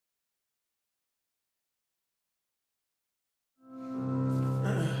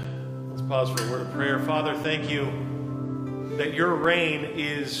Pause for a word of prayer. Father, thank you that your reign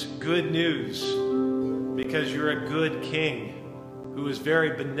is good news because you're a good king who is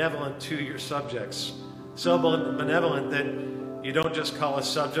very benevolent to your subjects. So benevolent that you don't just call us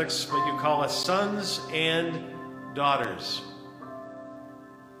subjects, but you call us sons and daughters.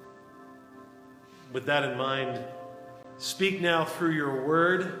 With that in mind, speak now through your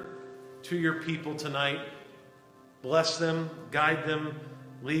word to your people tonight. Bless them, guide them,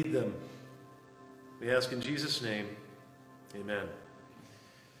 lead them. We ask in Jesus' name, amen.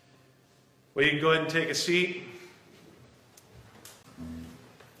 Well, you can go ahead and take a seat.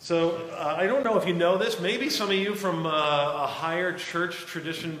 So, I don't know if you know this. Maybe some of you from a higher church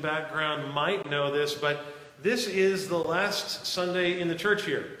tradition background might know this, but this is the last Sunday in the church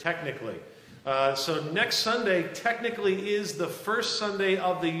year, technically. So next Sunday technically is the first Sunday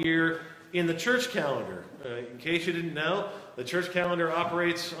of the year in the church calendar. In case you didn't know, the church calendar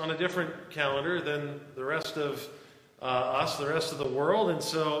operates on a different calendar than the rest of us, the rest of the world, and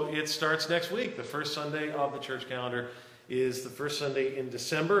so it starts next week. The first Sunday of the church calendar is the first Sunday in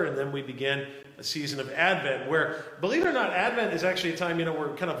December, and then we begin a season of Advent, where, believe it or not, Advent is actually a time,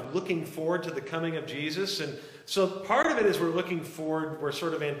 we're kind of looking forward to the coming of Jesus, and so part of it is we're looking forward, we're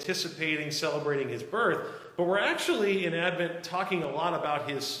sort of anticipating, celebrating his birth, but we're actually in Advent talking a lot about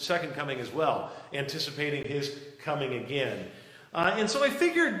his second coming as well, anticipating his coming again. And so I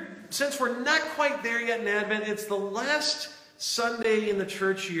figured, since we're not quite there yet in Advent, it's the last Sunday in the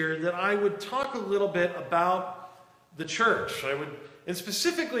church year that I would talk a little bit about the church. And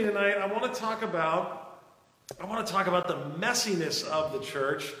specifically tonight, I want to talk about the messiness of the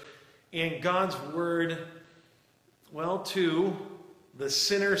church and God's word, to the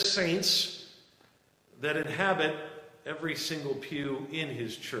sinner saints that inhabit every single pew in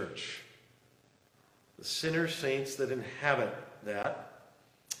his church. The sinner saints that inhabit that.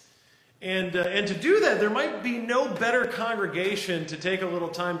 And to do that, there might be no better congregation to take a little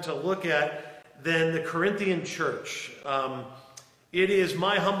time to look at than the Corinthian church. It is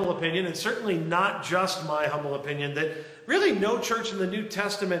my humble opinion, and certainly not just my humble opinion, that really no church in the New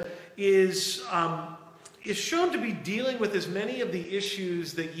Testament is shown to be dealing with as many of the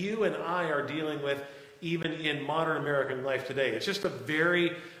issues that you and I are dealing with even in modern American life today. It's just a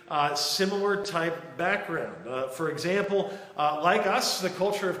very similar type background. For example, like us, the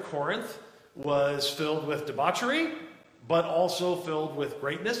culture of Corinth was filled with debauchery, but also filled with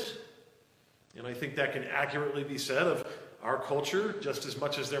greatness. And I think that can accurately be said of our culture. Just as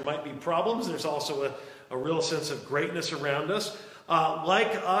much as there might be problems, there's also a real sense of greatness around us.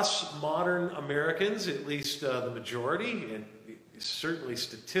 Like us modern Americans, at least the majority, and certainly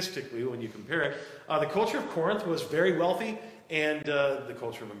statistically when you compare it, the culture of Corinth was very wealthy, and the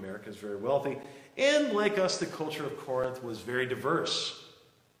culture of America is very wealthy. And like us, the culture of Corinth was very diverse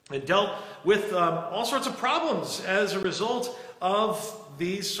and dealt with all sorts of problems as a result of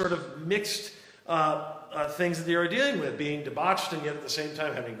these sort of mixed things that they are dealing with, being debauched and yet at the same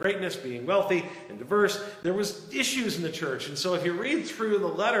time having greatness, being wealthy and diverse. There was issues in the church. And so if you read through the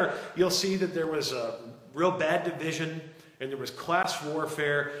letter, you'll see that there was a real bad division, and there was class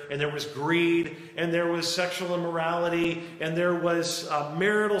warfare, and there was greed, and there was sexual immorality, and there was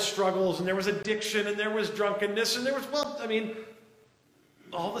marital struggles, and there was addiction, and there was drunkenness, and there was,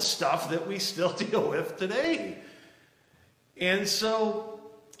 all the stuff that we still deal with today. And so,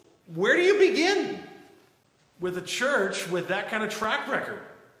 where do you begin with a church with that kind of track record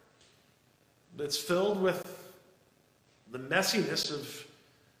that's filled with the messiness of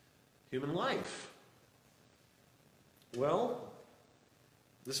human life? Well,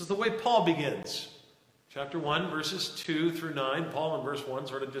 this is the way Paul begins. Chapter 1, verses 2 through 9. Paul in verse 1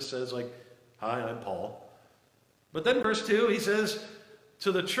 sort of just says, hi, I'm Paul. But then verse 2, he says,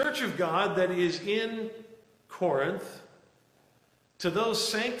 to the church of God that is in Corinth, to those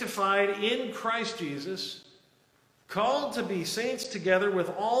sanctified in Christ Jesus, called to be saints together with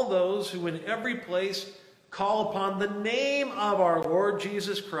all those who in every place call upon the name of our Lord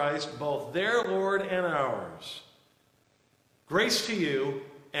Jesus Christ, both their Lord and ours. Grace to you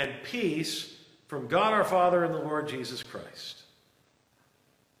and peace from God our Father and the Lord Jesus Christ.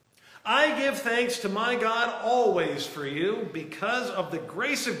 I give thanks to my God always for you because of the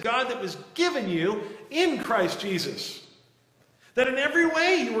grace of God that was given you in Christ Jesus. That in every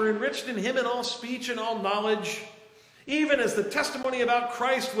way you were enriched in him in all speech and all knowledge, even as the testimony about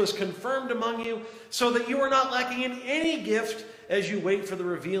Christ was confirmed among you, so that you are not lacking in any gift as you wait for the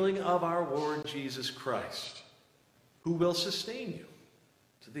revealing of our Lord Jesus Christ, who will sustain you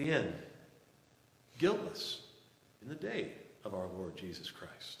to the end, guiltless in the day of our Lord Jesus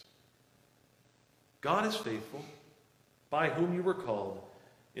Christ. God is faithful, by whom you were called,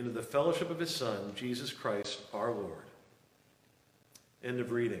 into the fellowship of his Son, Jesus Christ, our Lord. End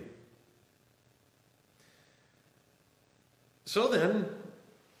of reading. So then,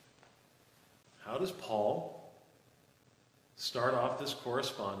 how does Paul start off this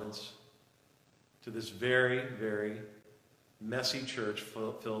correspondence to this very, very messy church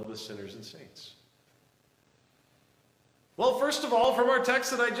filled with sinners and saints? Well, first of all, from our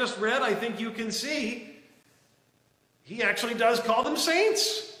text that I just read, I think you can see he actually does call them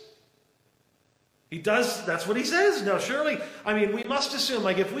saints. He does, that's what he says. Now, surely, I mean, we must assume,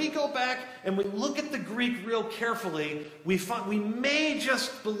 like, if we go back and we look at the Greek real carefully, we may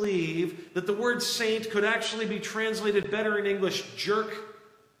just believe that the word saint could actually be translated better in English jerk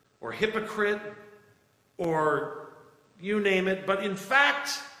or hypocrite or you name it. But in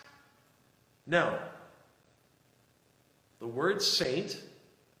fact, no. The word saint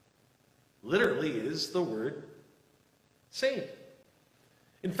literally is the word saint.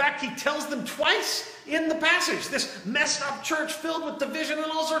 In fact, he tells them twice in the passage, this messed up church filled with division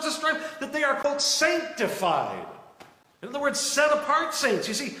and all sorts of strife, that they are, quote, sanctified. In other words, set apart saints.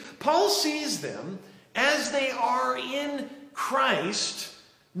 You see, Paul sees them as they are in Christ,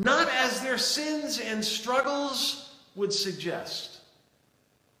 not as their sins and struggles would suggest.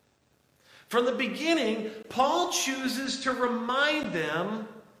 From the beginning, Paul chooses to remind them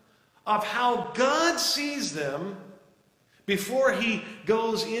of how God sees them before he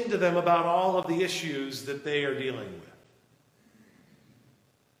goes into them about all of the issues that they are dealing with.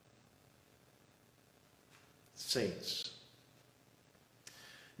 Saints.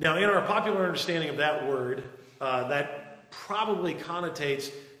 Now, in our popular understanding of that word, that probably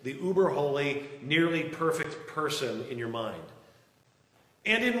connotates the uber-holy, nearly perfect person in your mind.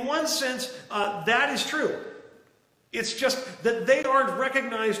 And in one sense, that is true. It's just that they aren't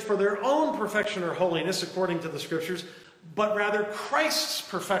recognized for their own perfection or holiness according to the Scriptures, but rather Christ's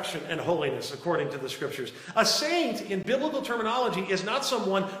perfection and holiness according to the Scriptures. A saint, in biblical terminology, is not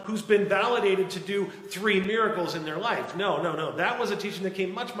someone who's been validated to do 3 miracles in their life. No. That was a teaching that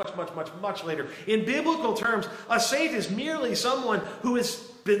came much later. In biblical terms, a saint is merely someone who has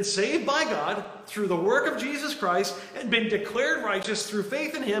been saved by God through the work of Jesus Christ and been declared righteous through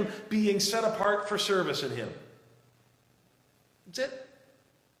faith in him, being set apart for service in him. That's it.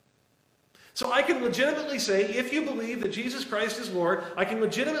 So I can legitimately say, if you believe that Jesus Christ is Lord, I can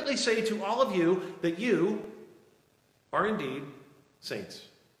legitimately say to all of you that you are indeed saints.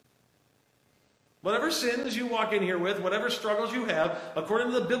 Whatever sins you walk in here with, whatever struggles you have, according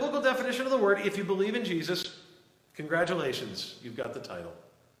to the biblical definition of the word, if you believe in Jesus, congratulations, you've got the title.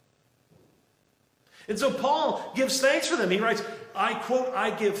 And so Paul gives thanks for them. He writes, I quote,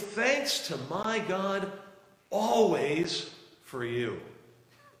 I give thanks to my God always for you.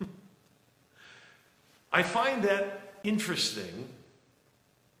 I find that interesting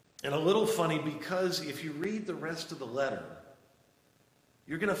and a little funny because if you read the rest of the letter,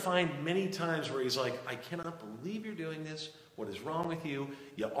 you're going to find many times where he's like, I cannot believe you're doing this. What is wrong with you?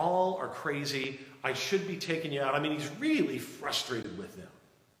 You all are crazy. I should be taking you out. I mean, he's really frustrated with them.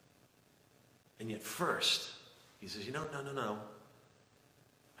 And yet first, he says, no.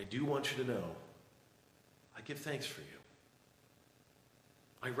 I do want you to know, I give thanks for you.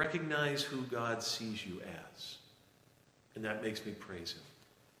 I recognize who God sees you as. And that makes me praise him.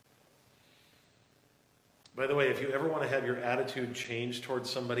 By the way, if you ever want to have your attitude change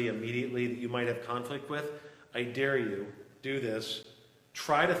towards somebody immediately that you might have conflict with, I dare you, do this.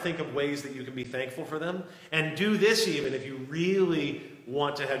 Try to think of ways that you can be thankful for them. And do this even if you really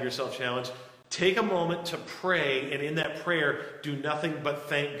want to have yourself challenged. Take a moment to pray, and in that prayer, do nothing but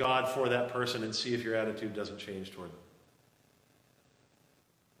thank God for that person and see if your attitude doesn't change toward them.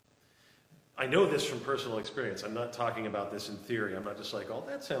 I know this from personal experience. I'm not talking about this in theory. I'm not just like, oh,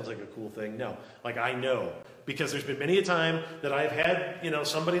 that sounds like a cool thing. No, like I know. Because there's been many a time that I've had,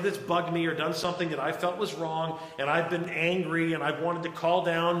 somebody that's bugged me or done something that I felt was wrong, and I've been angry, and I've wanted to call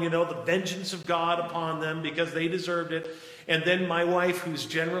down, the vengeance of God upon them because they deserved it. And then my wife, who's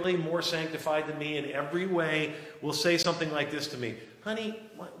generally more sanctified than me in every way, will say something like this to me, honey,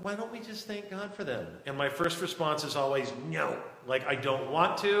 why don't we just thank God for them? And my first response is always, no. Like, I don't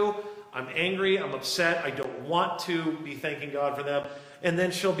want to. I'm angry, I'm upset, I don't want to be thanking God for them. And then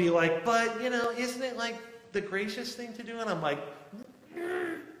she'll be like, but, isn't it like the gracious thing to do? And I'm like,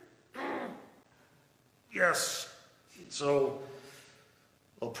 yes. So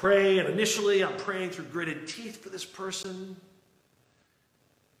I'll pray, and initially I'm praying through gritted teeth for this person.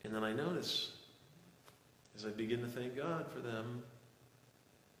 And then I notice, as I begin to thank God for them,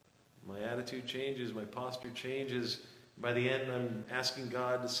 my attitude changes, my posture changes, By the end, I'm asking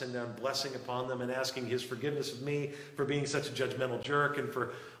God to send down blessing upon them and asking his forgiveness of me for being such a judgmental jerk and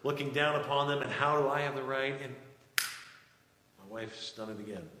for looking down upon them, and how do I have the right? And my wife's done it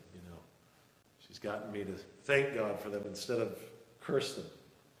again, you know. She's gotten me to thank God for them instead of curse them.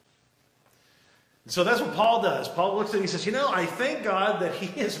 And so that's what Paul does. Paul looks at it and he says, I thank God that he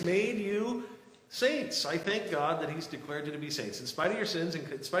has made you saints. I thank God that he's declared you to be saints. In spite of your sins,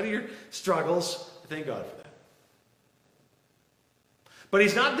 in spite of your struggles, I thank God for that. But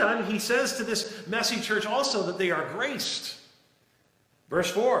he's not done. He says to this messy church also that they are graced.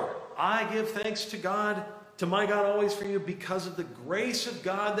 Verse 4, I give thanks to God, to my God always for you, because of the grace of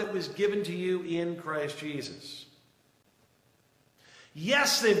God that was given to you in Christ Jesus.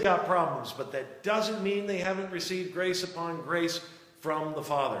 Yes, they've got problems, but that doesn't mean they haven't received grace upon grace from the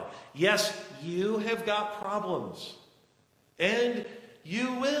Father. Yes, you have got problems, and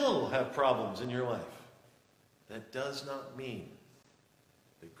you will have problems in your life. That does not mean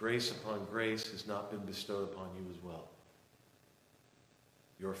that grace upon grace has not been bestowed upon you as well.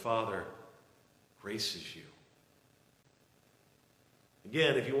 Your Father graces you.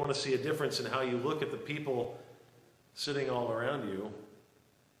 Again, if you want to see a difference in how you look at the people sitting all around you,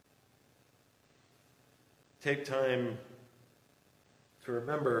 take time to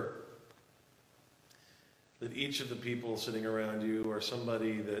remember that each of the people sitting around you are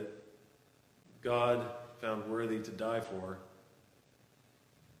somebody that God found worthy to die for.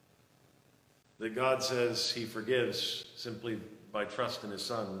 That God says he forgives simply by trust in his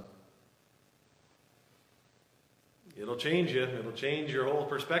Son. It'll change you. It'll change your whole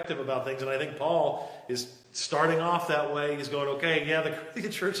perspective about things. And I think Paul is starting off that way. He's going, okay, yeah, the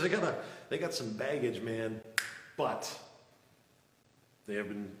Corinthian church, they got some baggage, man. But they have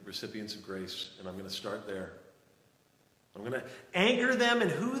been recipients of grace, and I'm going to start there. I'm going to anchor them in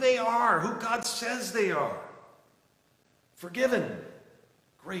who they are, who God says they are. Forgiven,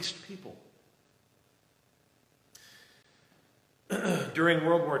 graced people. During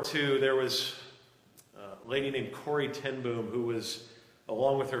World War II, there was a lady named Corrie ten Boom who was,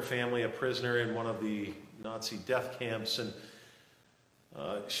 along with her family, a prisoner in one of the Nazi death camps. And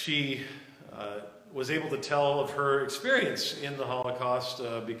she was able to tell of her experience in the Holocaust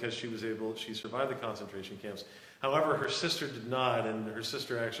because she survived the concentration camps. However, her sister did not, and her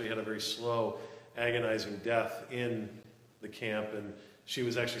sister actually had a very slow, agonizing death in the camp, and she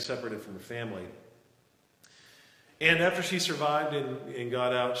was actually separated from her family. And after she survived and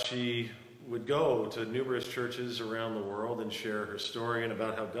got out, she would go to numerous churches around the world and share her story and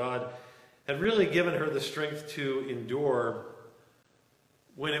about how God had really given her the strength to endure.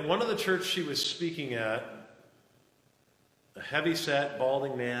 When at one of the churches she was speaking at, a heavy-set,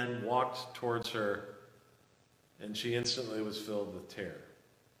 balding man walked towards her, and she instantly was filled with terror.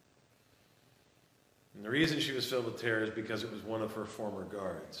 And the reason she was filled with terror is because it was one of her former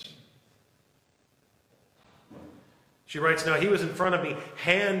guards. She writes, now he was in front of me,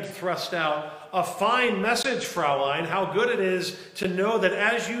 hand thrust out. A fine message, Fraulein, how good it is to know that,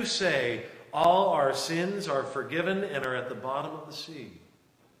 as you say, all our sins are forgiven and are at the bottom of the sea.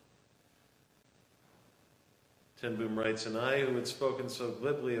 Ten Boom writes, and I, who had spoken so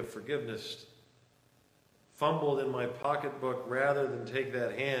glibly of forgiveness, fumbled in my pocketbook rather than take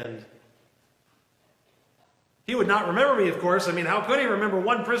that hand. He would not remember me, of course. I mean, how could he remember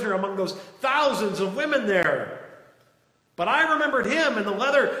one prisoner among those thousands of women there? But I remembered him and the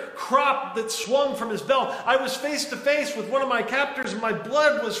leather crop that swung from his belt. I was face to face with one of my captors and my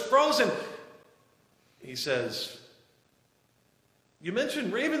blood was frozen. He says, you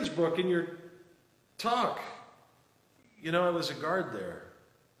mentioned Ravensbrück in your talk. I was a guard there.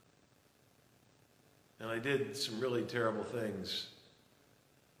 And I did some really terrible things.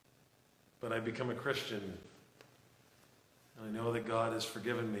 But I've become a Christian. And I know that God has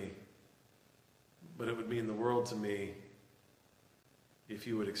forgiven me. But it would mean the world to me if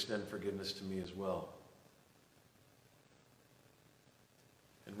you would extend forgiveness to me as well.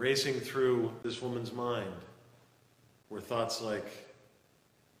 And racing through this woman's mind were thoughts like,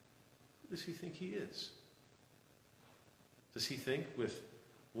 who does he think he is? Does he think with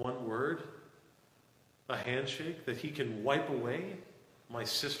one word, a handshake, that he can wipe away my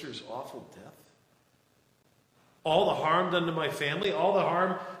sister's awful death? All the harm done to my family, all the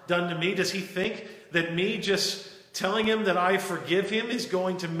harm done to me, does he think that me just telling him that I forgive him is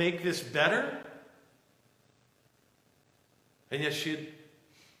going to make this better? And yet she had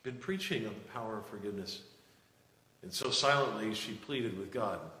been preaching of the power of forgiveness. And so silently she pleaded with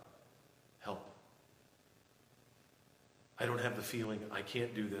God, help. I don't have the feeling. I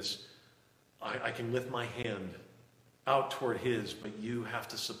can't do this. I can lift my hand, out toward his, but you have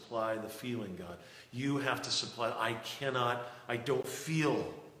to supply the feeling, God. You have to supply. I don't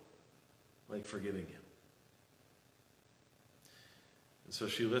feel like forgiving him. And so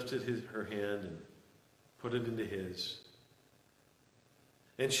she lifted her hand and put it into his.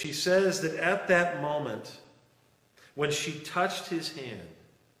 And she says that at that moment, when she touched his hand,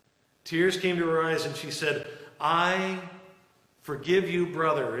 tears came to her eyes and she said, I forgive you,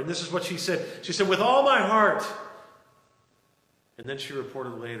 brother. And this is what she said. She said, with all my heart. And then she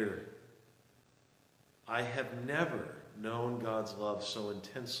reported later, I have never known God's love so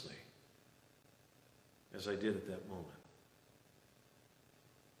intensely as I did at that moment.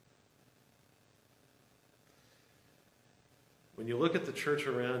 When you look at the church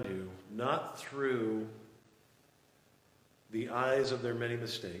around you, not through the eyes of their many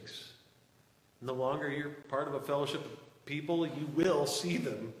mistakes, no longer you're part of a fellowship of people, you will see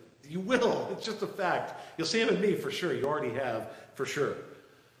them. You will. It's just a fact. You'll see them in me for sure. You already have for sure.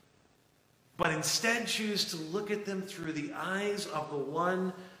 But instead choose to look at them through the eyes of the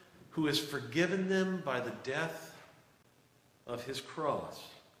one who has forgiven them by the death of his cross.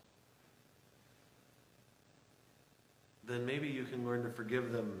 Then maybe you can learn to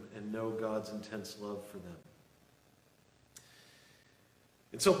forgive them and know God's intense love for them.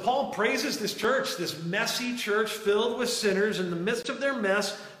 And so Paul praises this church, this messy church filled with sinners in the midst of their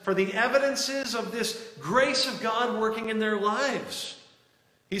mess, for the evidences of this grace of God working in their lives.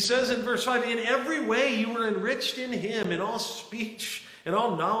 He says in verse 5, in every way you were enriched in him, in all speech and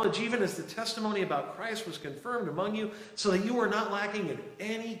all knowledge, even as the testimony about Christ was confirmed among you, so that you were not lacking in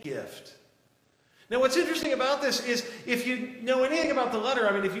any gift. Now, what's interesting about this is, if you know anything about the letter,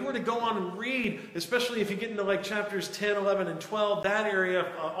 I mean, if you were to go on and read, especially if you get into like chapters 10, 11, and 12, that area,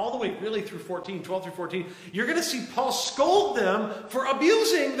 all the way really through 14, 12 through 14, you're going to see Paul scold them for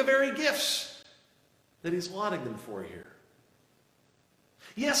abusing the very gifts that he's lauding them for here.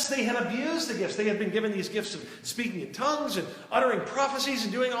 Yes, they had abused the gifts. They had been given these gifts of speaking in tongues and uttering prophecies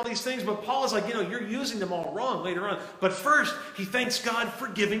and doing all these things. But Paul is like, you're using them all wrong later on. But first, he thanks God for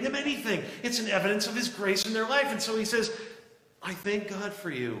giving them anything. It's an evidence of his grace in their life. And so he says, I thank God for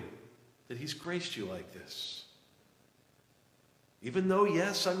you that he's graced you like this. Even though,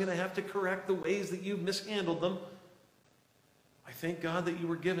 yes, I'm going to have to correct the ways that you've mishandled them, I thank God that you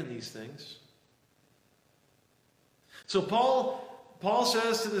were given these things. So Paul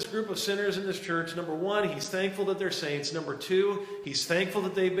says to this group of sinners in this church, number one, he's thankful that they're saints. Number two, he's thankful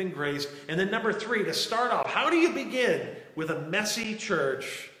that they've been graced. And then number three, to start off, how do you begin with a messy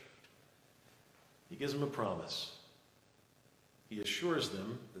church? He gives them a promise. He assures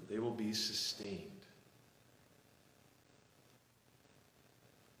them that they will be sustained.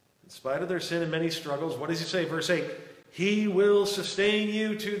 In spite of their sin and many struggles, what does he say? Verse 8, he will sustain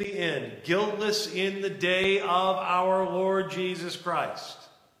you to the end, guiltless in the day of our Lord Jesus Christ.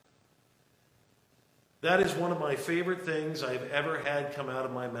 That is one of my favorite things I've ever had come out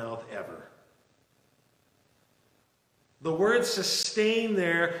of my mouth ever. The word sustain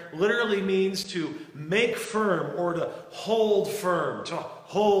there literally means to make firm or to hold firm, to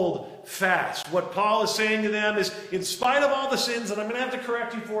hold fast. What Paul is saying to them is, in spite of all the sins that I'm going to have to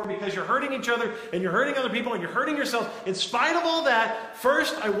correct you for because you're hurting each other and you're hurting other people and you're hurting yourself, in spite of all that,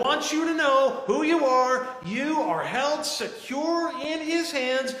 first I want you to know who you are. You are held secure in his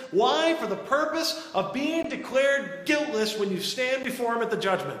hands. Why? For the purpose of being declared guiltless when you stand before him at the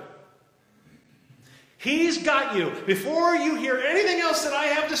judgment. He's got you. Before you hear anything else that I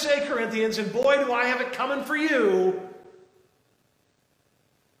have to say, Corinthians, and boy, do I have it coming for you,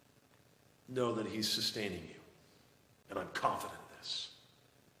 know that he's sustaining you. And I'm confident of this.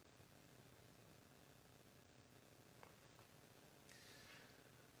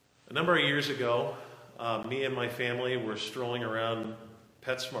 A number of years ago, me and my family were strolling around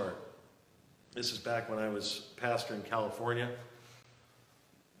PetSmart. This is back when I was pastor in California.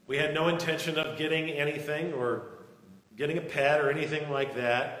 We had no intention of getting anything or getting a pet or anything like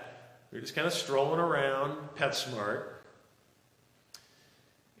that. We were just kind of strolling around PetSmart.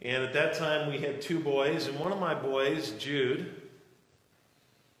 And at that time, we had two boys, and one of my boys, Jude,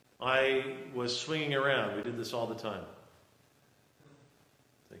 I was swinging around. We did this all the time.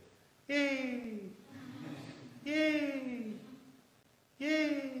 Like, yay! Yay!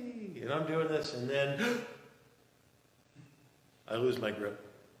 Yay! And I'm doing this, and then I lose my grip.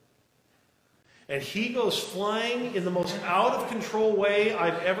 And he goes flying in the most out-of-control way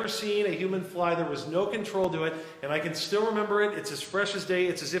I've ever seen a human fly. There was no control to it, and I can still remember it. It's as fresh as day.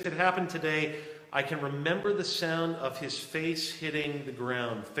 It's as if it happened today. I can remember the sound of his face hitting the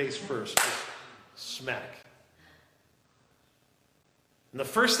ground, face first, just smack. And the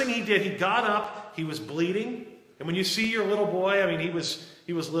first thing he did, he got up, he was bleeding, And when you see your little boy, I mean, he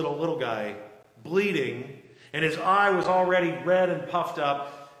was little guy, bleeding, and his eye was already red and puffed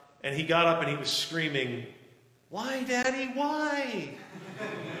up, and he got up and he was screaming, "Why, Daddy, why?"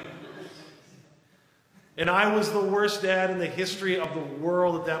 And I was the worst dad in the history of the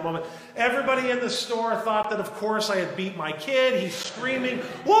world at that moment. Everybody in the store thought that, of course, I had beat my kid. He's screaming,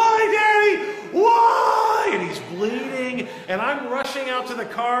 "Why, Daddy? Why?" And he's bleeding. And I'm rushing out to the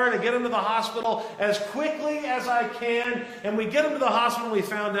car to get him to the hospital as quickly as I can. And we get him to the hospital, and we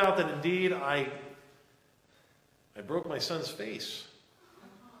found out that, indeed, I broke my son's face.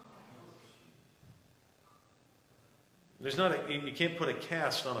 You can't put a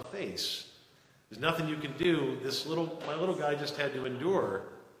cast on a face. There's nothing you can do. My little guy just had to endure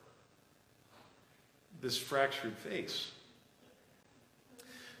this fractured face.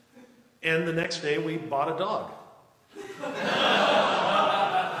 And the next day we bought a dog.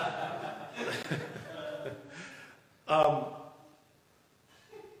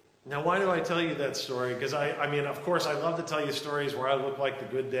 Now, why do I tell you that story? Because I mean, of course, I love to tell you stories where I look like the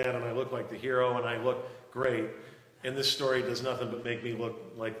good dad and I look like the hero and I look great. And this story does nothing but make me look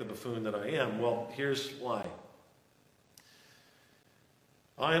like the buffoon that I am. Well, here's why.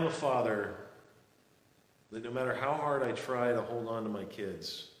 I am a father that no matter how hard I try to hold on to my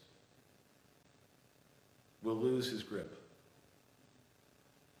kids, will lose his grip.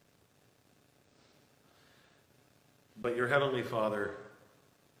 But your Heavenly Father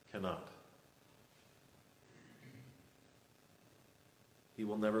cannot. He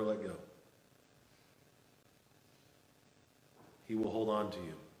will never let go. He will hold on to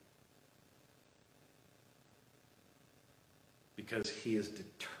you. Because he is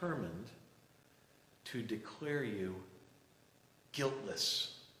determined to declare you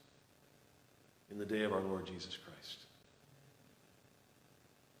guiltless in the day of our Lord Jesus Christ.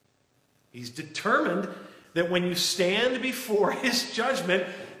 He's determined that when you stand before his judgment,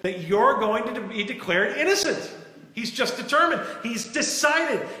 that you're going to be declared innocent. He's just determined. He's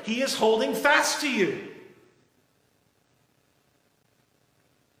decided. He is holding fast to you.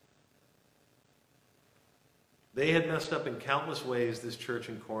 They had messed up in countless ways, this church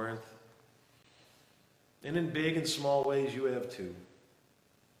in Corinth. And in big and small ways, you have too.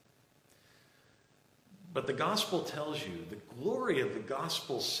 But the gospel tells you, the glory of the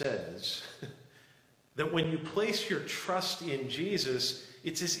gospel says, that when you place your trust in Jesus,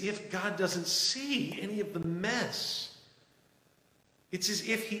 it's as if God doesn't see any of the mess. It's as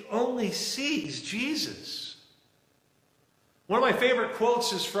if he only sees Jesus. One of my favorite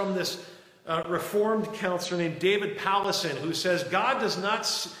quotes is from this Reformed counselor named David Powlison, who says, God does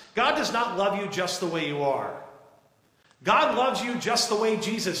not love you just the way you are. God loves you just the way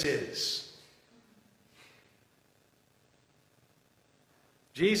Jesus is.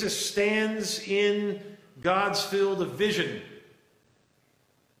 Jesus stands in God's field of vision.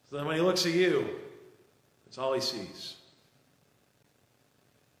 So that when he looks at you, it's all he sees.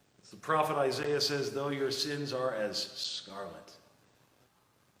 As the prophet Isaiah says, though your sins are as scarlet,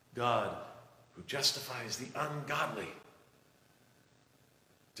 God, who justifies the ungodly,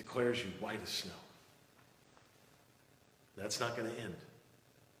 declares you white as snow. That's not going to end.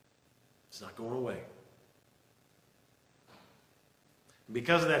 It's not going away. And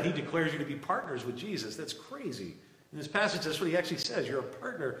because of that, he declares you to be partners with Jesus. That's crazy. In this passage, that's what he actually says. You're a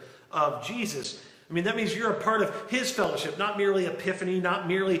partner of Jesus. I mean, that means you're a part of his fellowship, not merely Epiphany, not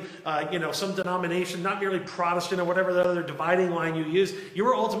merely, some denomination, not merely Protestant or whatever the other dividing line you use. You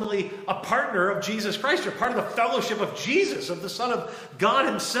are ultimately a partner of Jesus Christ. You're part of the fellowship of Jesus, of the Son of God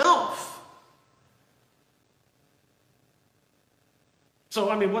himself. So,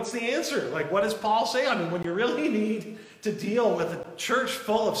 I mean, what's the answer? Like, what does Paul say? I mean, when you really need to deal with a church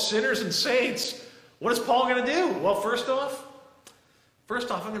full of sinners and saints, what is Paul going to do? Well, first off,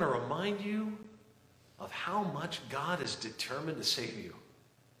 I'm going to remind you of how much God is determined to save you.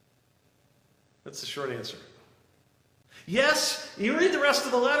 That's the short answer. Yes, you read the rest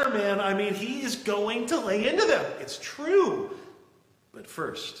of the letter, man. I mean, he is going to lay into them. It's true. But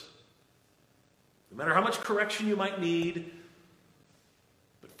first, no matter how much correction you might need,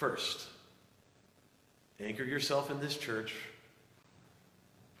 but first, anchor yourself in this church.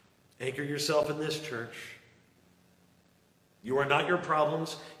 Anchor yourself in this church. You are not your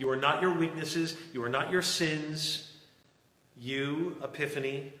problems. You are not your weaknesses. You are not your sins. You,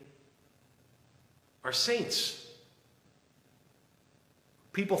 Epiphany, are saints.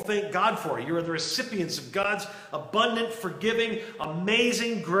 People thank God for. You are the recipients of God's abundant, forgiving,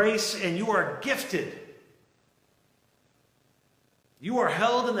 amazing grace, and you are gifted. You are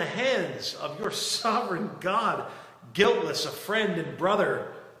held in the hands of your sovereign God, guiltless, a friend and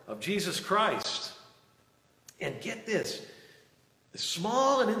brother of Jesus Christ. And get this, as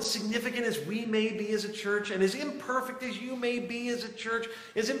small and insignificant as we may be as a church, and as imperfect as you may be as a church,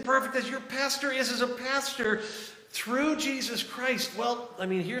 as imperfect as your pastor is as a pastor, through Jesus Christ, well, I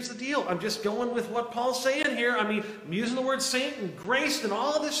mean, here's the deal. I'm just going with what Paul's saying here. I mean, I'm using the word saint and grace and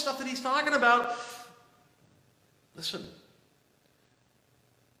all of this stuff that he's talking about. Listen,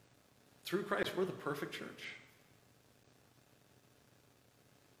 through Christ, we're the perfect church.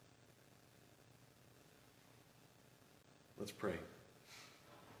 Let's pray.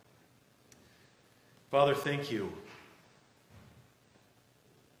 Father, thank you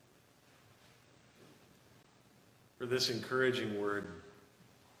for this encouraging word.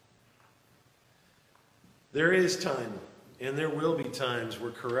 There is time, and there will be times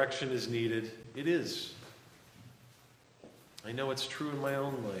where correction is needed. It is. I know it's true in my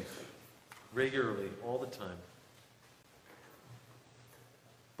own life, regularly, all the time.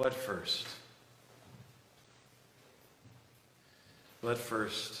 But first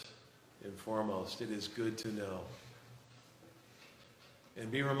and foremost, it is good to know and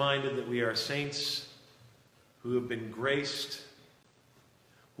be reminded that we are saints who have been graced,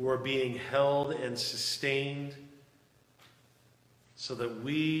 who are being held and sustained so that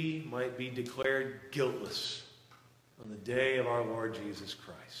we might be declared guiltless on the day of our Lord Jesus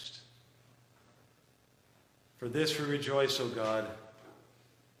Christ. For this we rejoice, O God.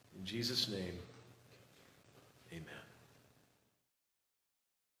 In Jesus' name, amen.